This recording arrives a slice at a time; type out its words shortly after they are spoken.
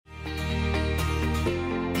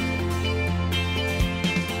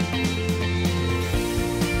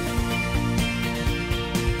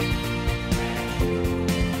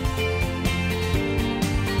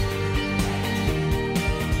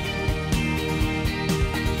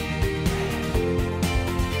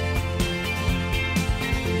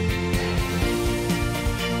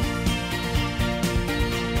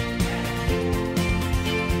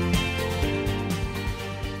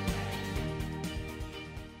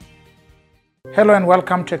Hello and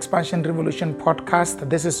welcome to Expansion Revolution Podcast.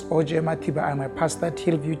 This is OJ Matiba. I'm a pastor at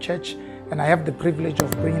Hillview Church, and I have the privilege of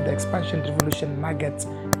bringing the Expansion Revolution nuggets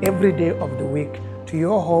every day of the week to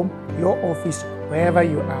your home, your office, wherever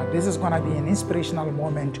you are. This is going to be an inspirational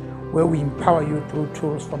moment where we empower you through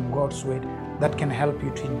tools from God's Word that can help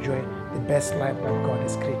you to enjoy the best life that God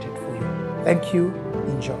has created for you. Thank you.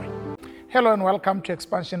 Enjoy. Hello and welcome to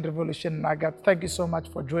Expansion Revolution Nuggets. Thank you so much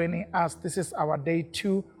for joining us. This is our day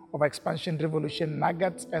 2 of Expansion Revolution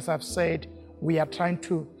Nuggets. As I've said, we are trying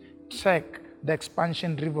to track the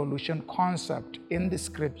Expansion Revolution concept in the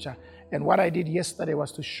scripture. And what I did yesterday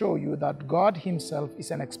was to show you that God himself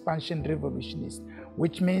is an expansion revolutionist,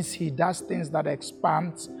 which means he does things that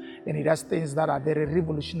expand and he does things that are very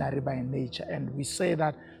revolutionary by nature. And we say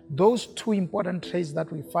that those two important traits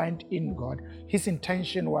that we find in God, his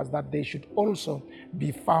intention was that they should also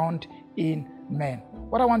be found in men.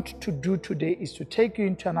 What I want to do today is to take you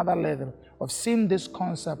into another level of seeing this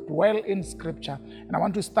concept well in scripture. And I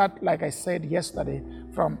want to start, like I said yesterday,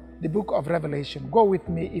 from the book of Revelation. Go with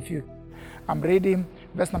me if you. I'm reading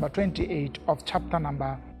verse number 28 of chapter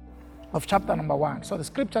number 1. So the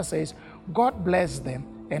scripture says, God blessed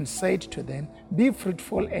them and said to them, be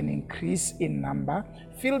fruitful and increase in number,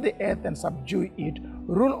 fill the earth and subdue it,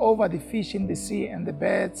 rule over the fish in the sea and the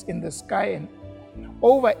birds in the sky and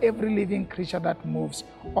over every living creature that moves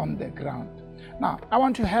on the ground. Now, I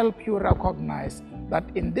want to help you recognize that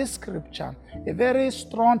in this scripture, a very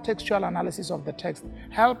strong textual analysis of the text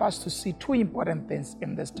help us to see two important things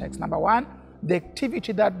in this text. Number one, the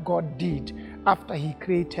activity that God did after he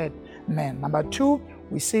created man. Number two,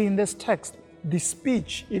 we see in this text the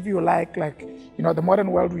speech, if you like the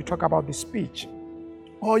modern world, we talk about the speech,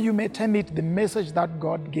 or you may term it the message that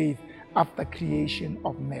God gave after creation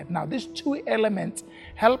of man. Now, these two elements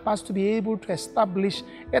help us to be able to establish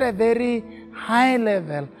at a very high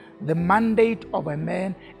level the mandate of a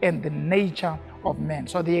man and the nature of man.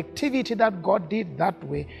 So the activity that God did that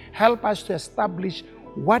way help us to establish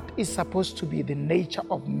what is supposed to be the nature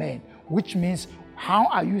of man, which means how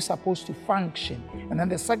are you supposed to function? And then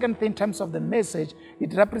the second thing, in terms of the message,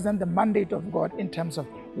 it represents the mandate of God in terms of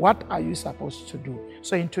what are you supposed to do.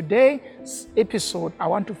 So in today's episode, I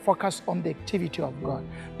want to focus on the activity of God.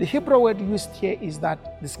 The Hebrew word used here is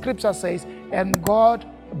that the scripture says, and God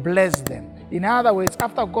blessed them. In other words,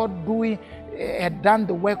 after God had done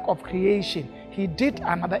the work of creation, he did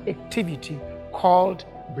another activity called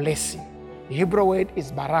blessing. The Hebrew word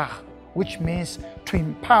is barach, which means to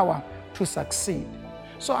empower, to succeed.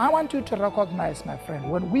 So I want you to recognize, my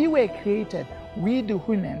friend, when we were created, we the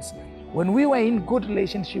humans, when we were in good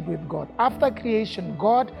relationship with God, after creation,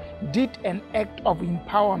 God did an act of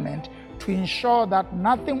empowerment to ensure that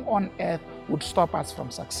nothing on earth would stop us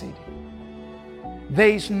from succeeding. There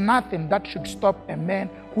is nothing that should stop a man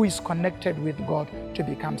who is connected with God to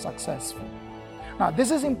become successful. Now,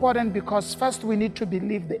 this is important because first we need to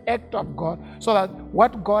believe the act of God so that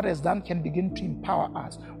what God has done can begin to empower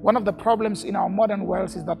us. One of the problems in our modern world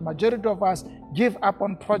is that majority of us give up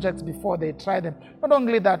on projects before they try them. Not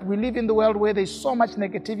only that, we live in the world where there's so much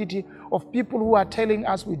negativity of people who are telling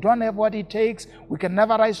us we don't have what it takes, we can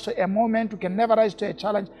never rise to a moment, we can never rise to a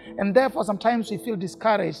challenge, and therefore sometimes we feel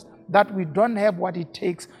discouraged that we don't have what it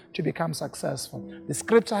takes to become successful. The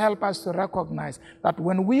scripture helps us to recognize that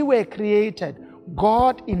when we were created,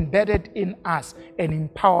 God embedded in us an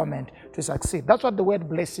empowerment to succeed. That's what the word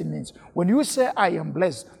blessing means. When you say, I am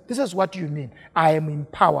blessed, this is what you mean. I am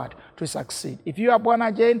empowered to succeed. If you are born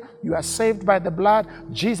again, you are saved by the blood,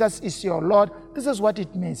 Jesus is your Lord, this is what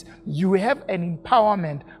it means. You have an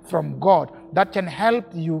empowerment from God that can help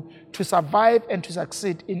you to survive and to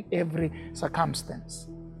succeed in every circumstance.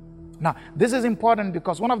 Now, this is important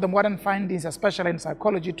because one of the modern findings, especially in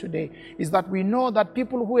psychology today, is that we know that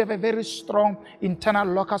people who have a very strong internal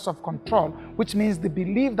locus of control, which means they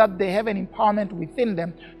believe that they have an empowerment within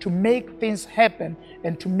them to make things happen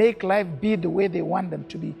and to make life be the way they want them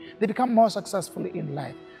to be, they become more successful in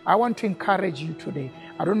life. I want to encourage you today.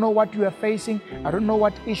 I don't know what you are facing. I don't know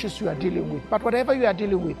what issues you are dealing with. But whatever you are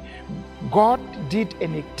dealing with, God did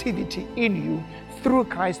an activity in you through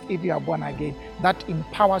Christ if you are born again that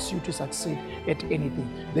empowers you to succeed at anything.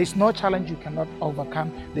 There's no challenge you cannot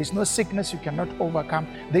overcome. There's no sickness you cannot overcome.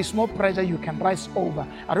 There's no pressure you can rise over.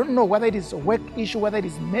 I don't know whether it is a work issue, whether it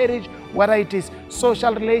is marriage, whether it is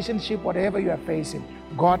social relationship, whatever you are facing,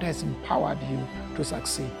 God has empowered you to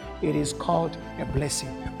succeed. It is called a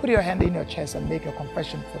blessing. Put your hand in your chest and make a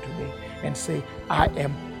confession for today and say, I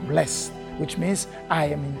am blessed, which means I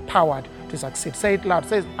am empowered to succeed. Say it loud.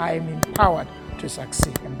 Say, I am empowered to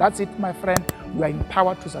succeed. And that's it, my friend. You are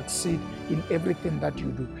empowered to succeed in everything that you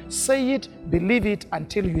do. Say it, believe it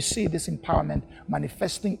until you see this empowerment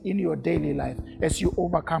manifesting in your daily life as you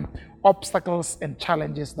overcome obstacles and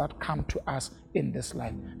challenges that come to us in this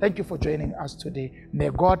life. Thank you for joining us today. May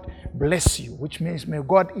God bless you, which means may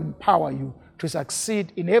God empower you to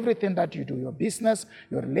succeed in everything that you do, your business,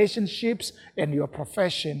 your relationships, and your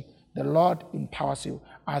profession. The Lord empowers you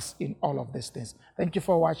as in all of these things. Thank you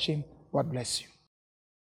for watching. God bless you.